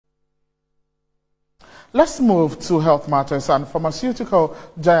Let's move to health matters, and pharmaceutical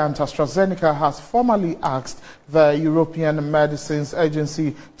giant Astrazeneca has formally asked the European Medicines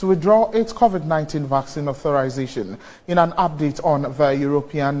Agency to withdraw its COVID-19 vaccine authorization. In an update on the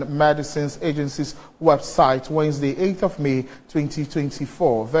European Medicines Agency's website Wednesday, 8th of May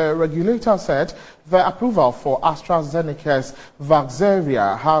 2024, the regulator said the approval for Astrazeneca's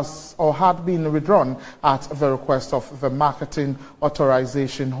Vaxzevria had been withdrawn at the request of the marketing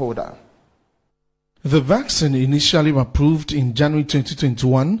authorization holder. The vaccine, initially approved in January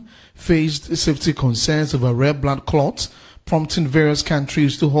 2021, faced safety concerns over rare blood clots, prompting various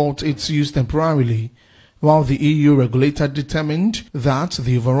countries to halt its use temporarily. While the EU regulator determined that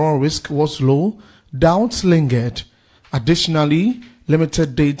the overall risk was low, doubts lingered. Additionally,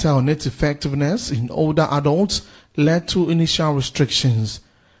 limited data on its effectiveness in older adults led to initial restrictions.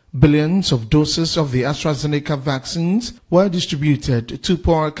 Billions of doses of the Astrazeneca vaccines were distributed to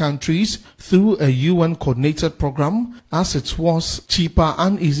poorer countries through a UN-coordinated program, as it was cheaper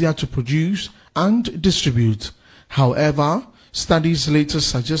and easier to produce and distribute. However, studies later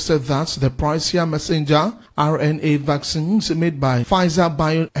suggested that the pricier messenger RNA vaccines made by Pfizer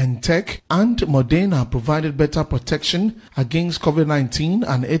BioNTech and Moderna provided better protection against COVID-19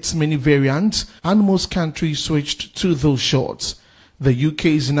 and its many variants, and most countries switched to those shots. The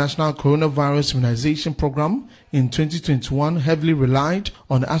UK's National Coronavirus Immunization Programme in 2021 heavily relied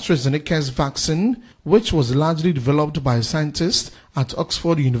on AstraZeneca's vaccine, which was largely developed by scientists at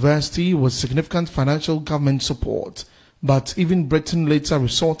Oxford University with significant financial government support. But even Britain later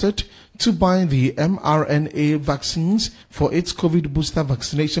resorted to buying the mRNA vaccines for its COVID booster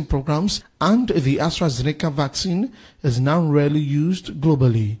vaccination programs, and the AstraZeneca vaccine is now rarely used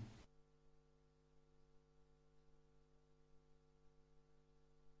globally.